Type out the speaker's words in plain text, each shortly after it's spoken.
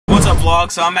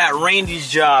vlog. So I'm at Randy's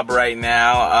job right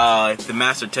now. The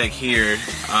master tech here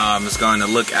is going to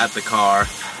look at the car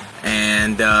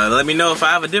and let me know if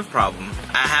I have a diff problem.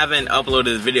 I haven't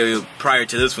uploaded a video prior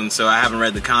to this one, so I haven't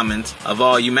read the comments of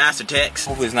all you master techs.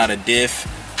 Hopefully it's not a diff,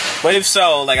 but if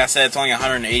so, like I said, it's only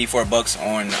 184 bucks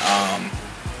on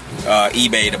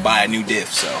eBay to buy a new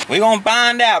diff. So we gonna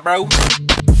find out, bro.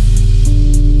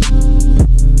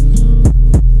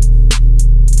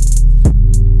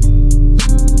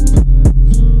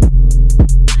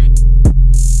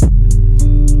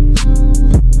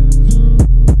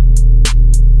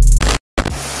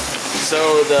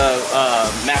 So the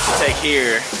master tech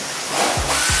here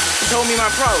told me my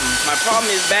problem. My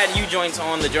problem is bad U-joints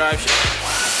on the drive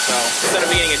shaft. So instead of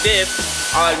getting a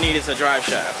diff, all I need is a drive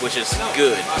shaft, which is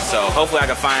good. So hopefully I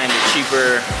can find a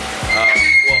cheaper,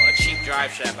 a cheap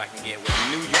drive shaft I can get with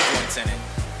new U-joints in it.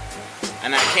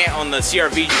 And I can't, on the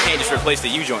CRV, you can't just replace the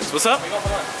U-joints. What's up?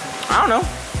 I don't know.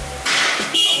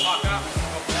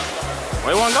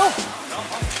 Where you wanna go?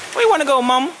 Where you wanna go,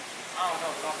 mama?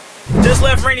 Just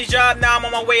left Randy's job. Now I'm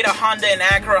on my way to Honda and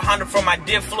Acura. Honda for my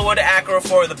diff fluid, Acura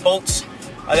for the bolts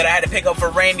that I had to pick up for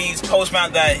Randy's post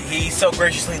mount that he so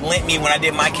graciously lent me when I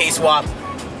did my case swap.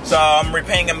 So I'm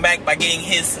repaying him back by getting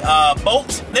his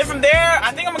bolts. Then from there,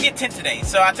 I think I'm gonna get tint today.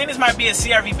 So I think this might be a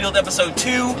CRV build episode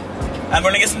 2. I'm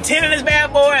gonna get some tint in this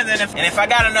bad boy, and then if I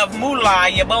got enough moolah,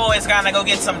 your boy is gonna go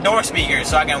get some door speakers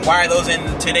so I can wire those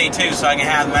in today too, so I can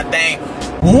have my thing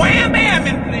wham bam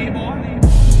in play, boy.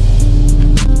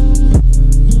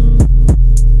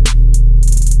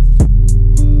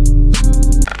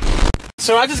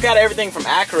 So I just got everything from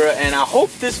Acura, and I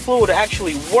hope this fluid will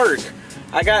actually work.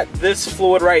 I got this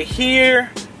fluid right here.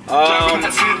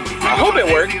 I hope it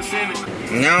works.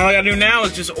 Now all I gotta do now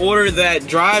is just order that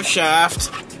drive shaft,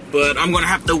 but I'm gonna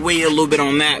have to wait a little bit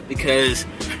on that because,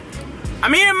 I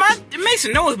mean, it makes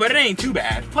a noise, but it ain't too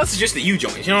bad. Plus it's just the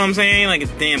U-joints, you know what I'm saying? Like, the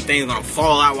damn thing's gonna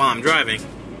fall out while I'm driving.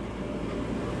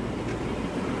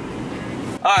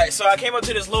 Alright, so I came up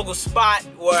to this local spot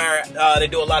where they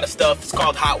do a lot of stuff. It's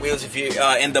called Hot Wheels if you're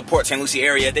in the Port St. Lucie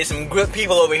area. There's some good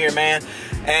people over here, man.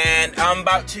 And I'm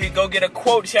about to go get a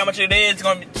quote to see how much it is. It's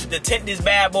going to tint this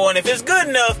bad boy. And if it's good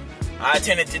enough, I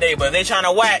tint it today. But if they trying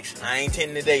to wax, I ain't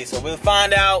tinting today. So we'll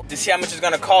find out to see how much it's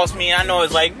going to cost me. I know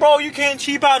it's like, bro, you can't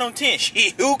cheap out on tint.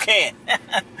 Shit, who can?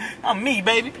 I'm me,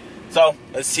 baby. So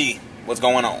let's see what's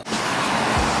going on.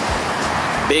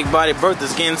 Big body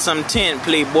Bertha's getting some tint,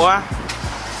 playboy.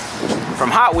 From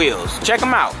Hot Wheels. Check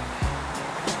them out.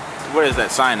 Where is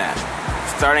that sign at?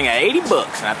 Starting at 80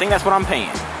 bucks, and I think that's what I'm paying.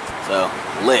 So,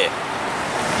 lit.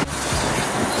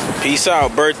 Peace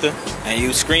out, Bertha. And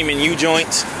you screaming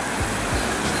U-joints.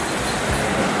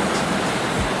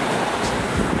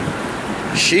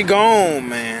 She gone,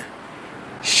 man.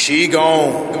 She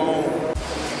gone.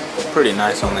 Pretty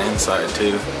nice on the inside,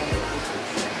 too.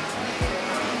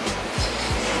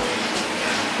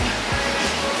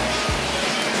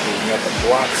 Got the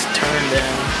blocks turned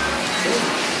down.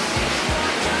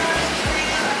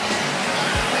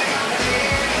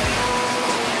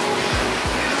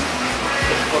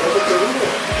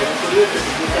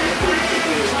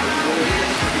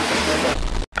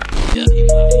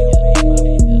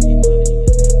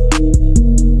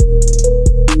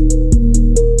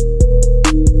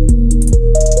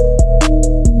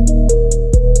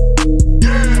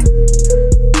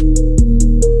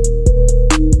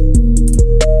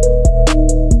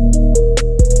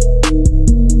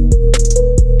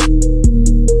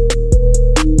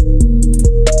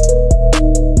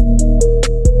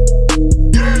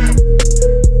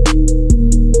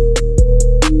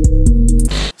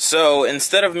 So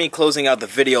instead of me closing out the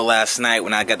video last night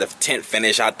when I got the tint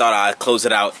finished, I thought I'd close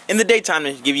it out in the daytime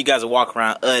to give you guys a walk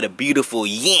around of the beautiful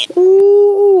yen.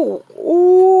 Ooh,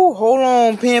 ooh, hold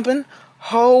on, pimpin'.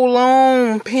 Hold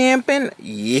on, pimpin'.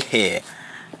 Yeah.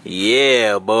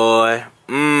 Yeah, boy.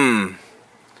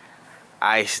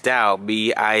 Iced out,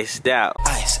 B. Iced out.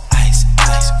 Ice, ice,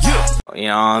 ice. Yeah. You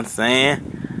know what I'm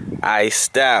saying?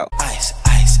 Iced out. Ice,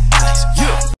 ice, ice.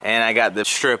 Yeah. And I got the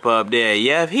strip up there.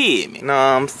 Yeah, hit me. Know what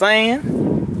I'm saying?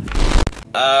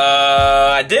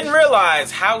 I didn't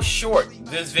realize how short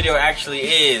this video actually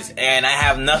is, and I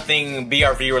have nothing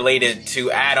BRV related to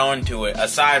add on to it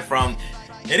aside from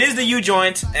it is the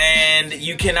U-joints, and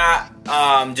you cannot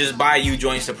just buy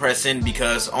U-joints to press in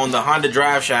because on the Honda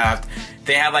drive shaft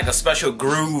they have like a special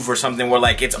groove or something where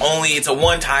like it's a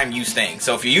one-time use thing.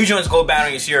 So if your U-joints go bad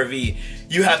on your CRV,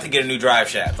 you have to get a new drive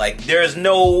shaft. Like, there's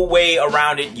no way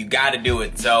around it. You got to do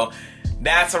it. So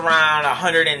that's around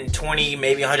 $120,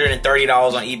 maybe $130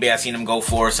 on eBay. I've seen them go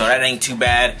for, so that ain't too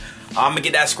bad. I'm gonna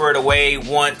get that squared away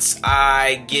once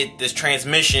I get this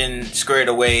transmission squared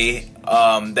away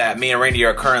that me and Randy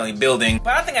are currently building.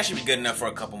 But I think I should be good enough for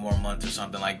a couple more months or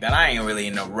something like that. I ain't really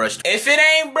in no rush. If it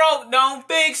ain't broke, don't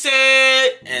fix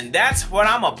it. And that's what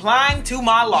I'm applying to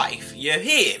my life. You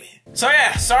hear me? So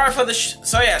yeah, sorry for the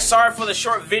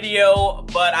short video,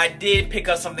 but I did pick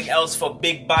up something else for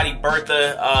Big Body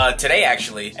Bertha today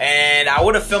actually, and I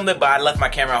would have filmed it, but I left my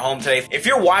camera at home today. If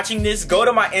you're watching this, go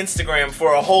to my Instagram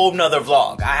for a whole nother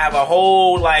vlog. I have a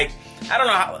whole like, I don't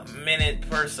know how minute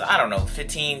per, I don't know,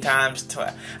 15 times 12.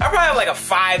 I probably have like a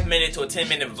 5-minute to a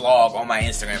 10-minute vlog on my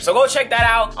Instagram. So go check that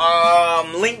out.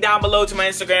 Link down below to my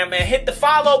Instagram and hit the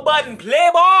follow button,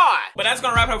 playboy. But that's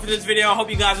gonna wrap it up for this video. I hope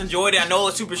you guys enjoyed it. I know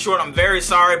it's super short. I'm very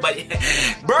sorry, but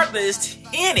Bertha is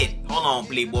tinted. Hold on,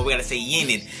 playboy. We gotta say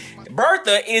yinted.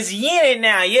 Bertha is yinted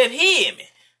now. You hear me?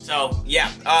 So yeah.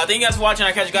 Thank you guys for watching.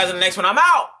 I'll catch you guys in the next one. I'm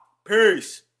out.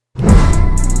 Peace.